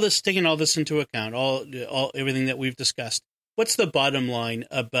taking all this into account, everything that we've discussed, what's the bottom line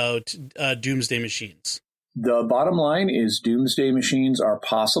about doomsday machines? The bottom line is doomsday machines are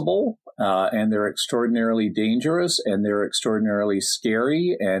possible, and they're extraordinarily dangerous, and they're extraordinarily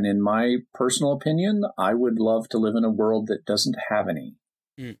scary. And in my personal opinion, I would love to live in a world that doesn't have any.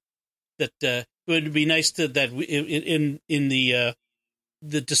 That would be nice that in the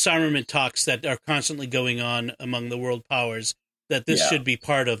disarmament talks that are constantly going on among the world powers, that this should be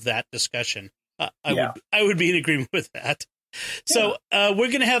part of that discussion. I would be in agreement with that. So we're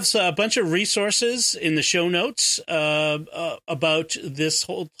going to have a bunch of resources in the show notes about this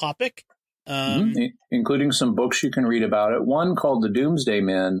whole topic. Including some books you can read about it. One called The Doomsday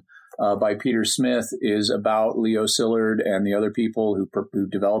Men by Peter Smith is about Leo Szilard and the other people who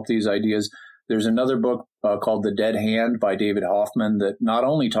developed these ideas. There's another book called The Dead Hand by David Hoffman that not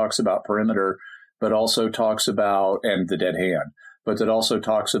only talks about perimeter, but also talks about, and the dead hand, but that also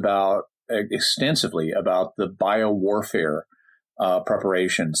talks about extensively about the biowarfare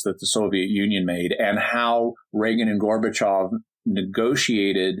preparations that the Soviet Union made and how Reagan and Gorbachev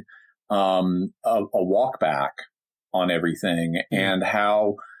negotiated a walkback on everything, and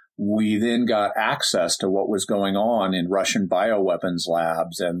how we then got access to what was going on in Russian bioweapons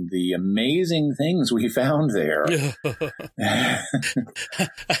labs and the amazing things we found there. I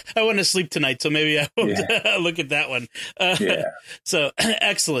want to sleep tonight, so maybe I won't look at that one. So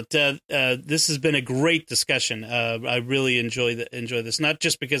excellent. This has been a great discussion. I really enjoy this, not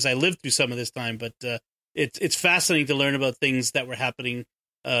just because I lived through some of this time, but it's fascinating to learn about things that were happening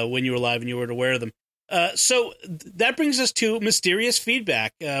when you were alive and you weren't aware of them. So that brings us to mysterious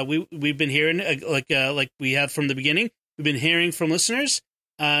feedback. We've been hearing, like we have from the beginning, we've been hearing from listeners,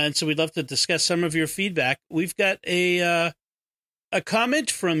 and so we'd love to discuss some of your feedback. We've got a comment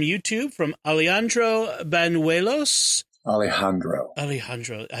from YouTube from Alejandro Banuelos. Alejandro.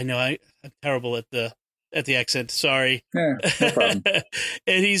 I know I'm terrible at the accent. Sorry. Yeah, no problem.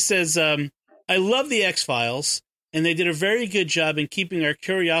 And he says, "I love the X-Files. And they did a very good job in keeping our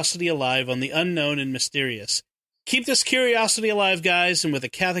curiosity alive on the unknown and mysterious. Keep this curiosity alive, guys, and with a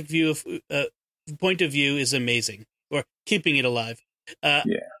Catholic point of view is amazing. Or keeping it alive."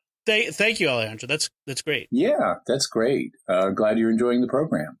 Thank you, Alejandro. That's great. Yeah, that's great. Glad you're enjoying the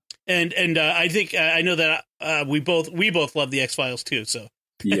program. And I think I know that we both love the X-Files too. So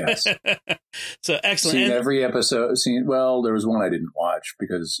yes. So excellent. Seen every episode. Well, there was one I didn't watch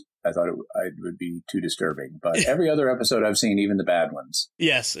because I thought it would be too disturbing. But every other episode I've seen, even the bad ones.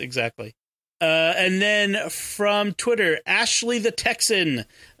 Yes, exactly. And then from Twitter, Ashley the Texan.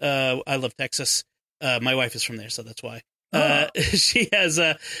 I love Texas. My wife is from there, so that's why. She has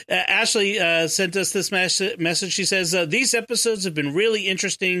Ashley sent us this message. She says, "These episodes have been really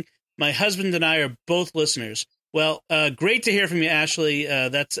interesting. My husband and I are both listeners." Well, great to hear from you, Ashley.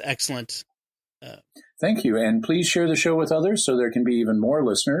 That's excellent. Thank you. And please share the show with others so there can be even more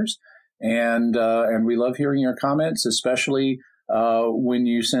listeners. And we love hearing your comments, especially when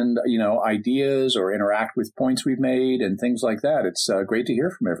you send, ideas or interact with points we've made and things like that. It's great to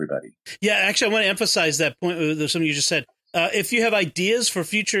hear from everybody. Yeah, actually, I want to emphasize that point, something you just said. If you have ideas for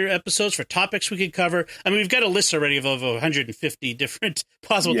future episodes, for topics we could cover, I mean, we've got a list already of over 150 different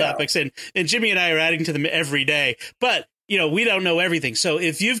possible topics, and Jimmy and I are adding to them every day. But, we don't know everything. So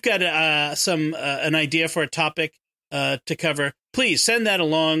if you've got an idea for a topic to cover, please send that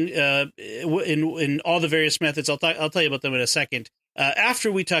along in all the various methods. I'll tell you about them in a second. After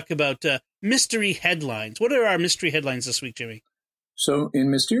we talk about mystery headlines. What are our mystery headlines this week, Jimmy? So in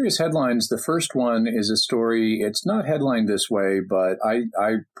Mysterious Headlines, the first one is a story. It's not headlined this way, but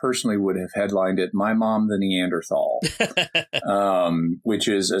I personally would have headlined it, My Mom the Neanderthal, which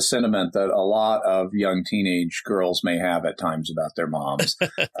is a sentiment that a lot of young teenage girls may have at times about their moms.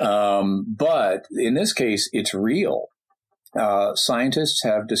 But in this case, it's real. Scientists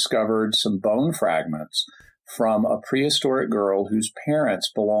have discovered some bone fragments from a prehistoric girl whose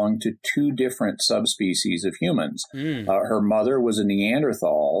parents belonged to two different subspecies of humans. Her mother was a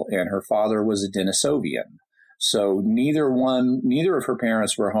Neanderthal and her father was a Denisovian. So neither of her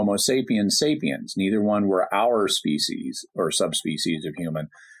parents were Homo sapiens sapiens. Neither one were our species or subspecies of human,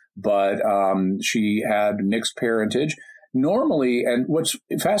 but she had mixed parentage. Normally, and what's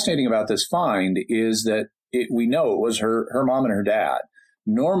fascinating about this find is that we know it was her mom and her dad.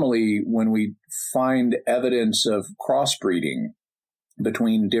 Normally, when we find evidence of crossbreeding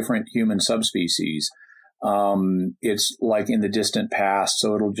between different human subspecies, it's like in the distant past.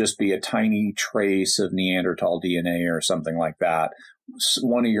 So it'll just be a tiny trace of Neanderthal DNA or something like that.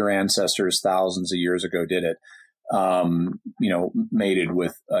 One of your ancestors thousands of years ago did it, mated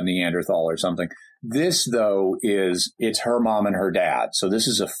with a Neanderthal or something. This, though, it's her mom and her dad. So this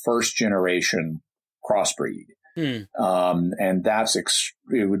is a first generation crossbreed. And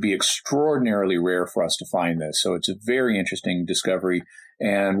it would be extraordinarily rare for us to find this. So it's a very interesting discovery.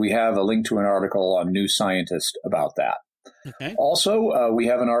 And we have a link to an article on New Scientist about that. Okay. Also, we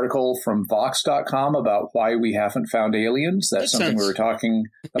have an article from Vox.com about why we haven't found aliens. That's something we were talking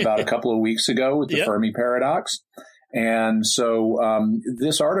about a couple of weeks ago with the Fermi paradox. And so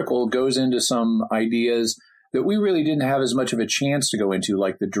this article goes into some ideas that we really didn't have as much of a chance to go into,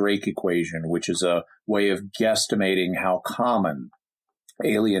 like the Drake equation, which is a way of guesstimating how common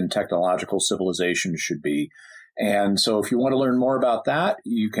alien technological civilization should be. And so if you want to learn more about that,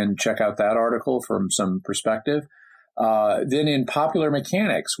 you can check out that article from some perspective. Then in Popular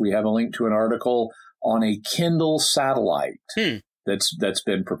Mechanics, we have a link to an article on a Kindle satellite that's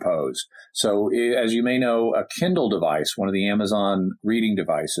been proposed. So as you may know, a Kindle device, one of the Amazon reading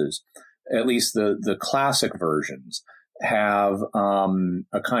devices, at least the classic versions, have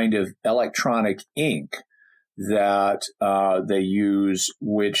a kind of electronic ink that they use,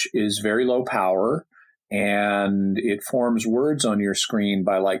 which is very low power, and it forms words on your screen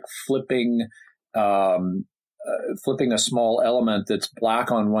by like flipping a small element that's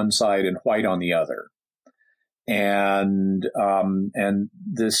black on one side and white on the other. And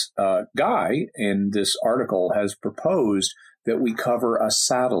this guy in this article has proposed that we cover a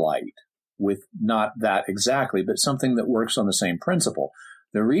satellite with not that exactly, but something that works on the same principle.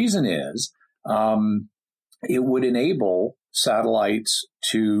 The reason is it would enable satellites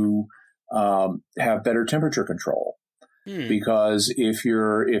to have better temperature control. Because if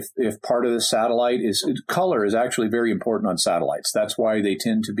part of the satellite color is actually very important on satellites. That's why they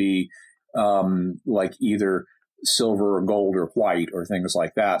tend to be like either silver or gold or white or things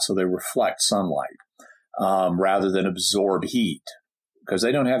like that. So they reflect sunlight rather than absorb heat, because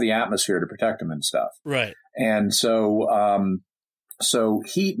they don't have the atmosphere to protect them and stuff. Right. And so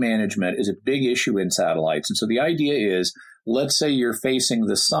heat management is a big issue in satellites. And so the idea is, let's say you're facing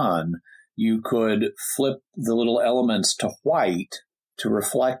the sun, you could flip the little elements to white to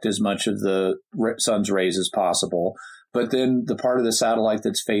reflect as much of the sun's rays as possible. But then the part of the satellite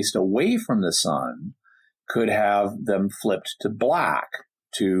that's faced away from the sun could have them flipped to black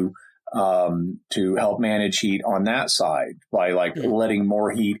to help manage heat on that side by letting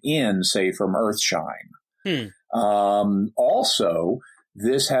more heat in, say, from Earthshine. Also,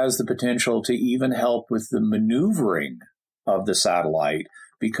 this has the potential to even help with the maneuvering of the satellite,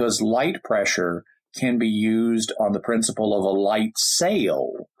 because light pressure can be used on the principle of a light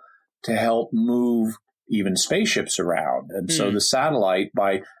sail to help move even spaceships around. And so the satellite,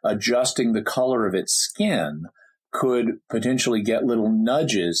 by adjusting the color of its skin, could potentially get little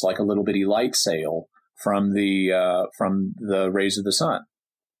nudges, like a little bitty light sail, from the rays of the sun.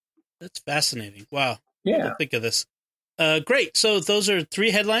 That's fascinating. Wow. Yeah. Think of this. Great. So those are 3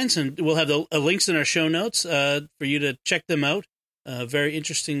 headlines, and we'll have the links in our show notes for you to check them out. Very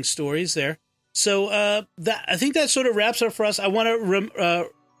interesting stories there. So I think that sort of wraps up for us. I want to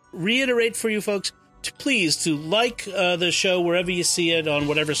reiterate for you folks, please to like the show wherever you see it, on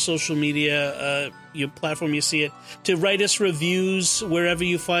whatever social media platform you see it, to write us reviews wherever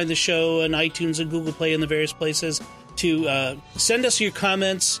you find the show, on iTunes and Google Play and the various places, to send us your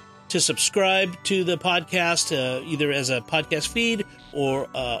comments, to subscribe to the podcast, either as a podcast feed or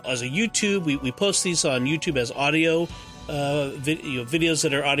as a YouTube. We post these on YouTube as audio, videos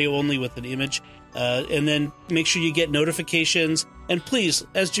that are audio only with an image. And then make sure you get notifications. And please,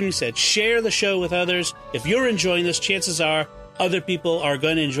 as Jimmy said, share the show with others. If you're enjoying this, chances are other people are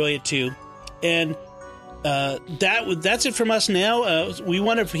going to enjoy it too. And that's it from us now. We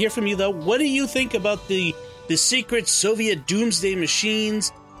want to hear from you, though. What do you think about the secret Soviet doomsday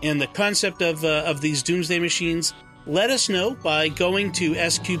machines and the concept of these doomsday machines? Let us know by going to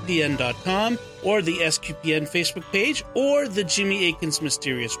sqpn.com or the SQPN Facebook page or the Jimmy Akin's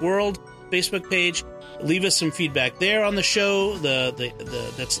Mysterious World Facebook page. Leave us some feedback there on the show.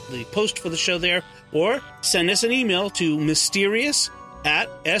 That's the post for the show there. Or send us an email to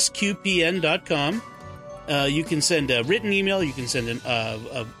mysterious@sqpn.com. You can send a written email. You can send an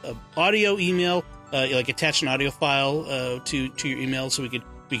audio email, like attach an audio file to your email, so we could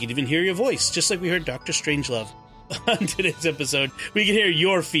even hear your voice, just like we heard Dr. Strangelove on today's episode. We can hear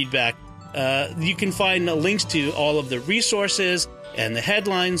your feedback. You can find links to all of the resources and the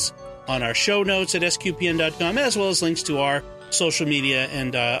headlines on our show notes at sqpn.com, as well as links to our social media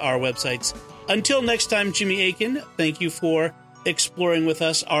and our websites. Until next time, Jimmy Akin, thank you for exploring with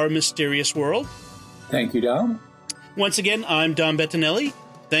us our mysterious world. Thank you, Dom. Once again, I'm Dom Bettinelli.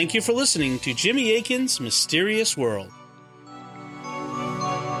 Thank you for listening to Jimmy Akin's Mysterious World.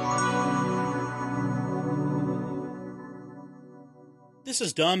 This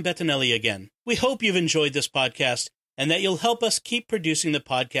is Dom Bettinelli again. We hope you've enjoyed this podcast and that you'll help us keep producing the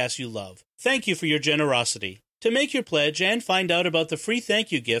podcast you love. Thank you for your generosity. To make your pledge and find out about the free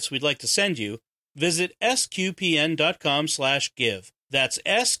thank you gifts we'd like to send you, visit sqpn.com/give. That's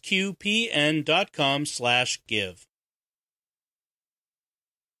sqpn.com/give.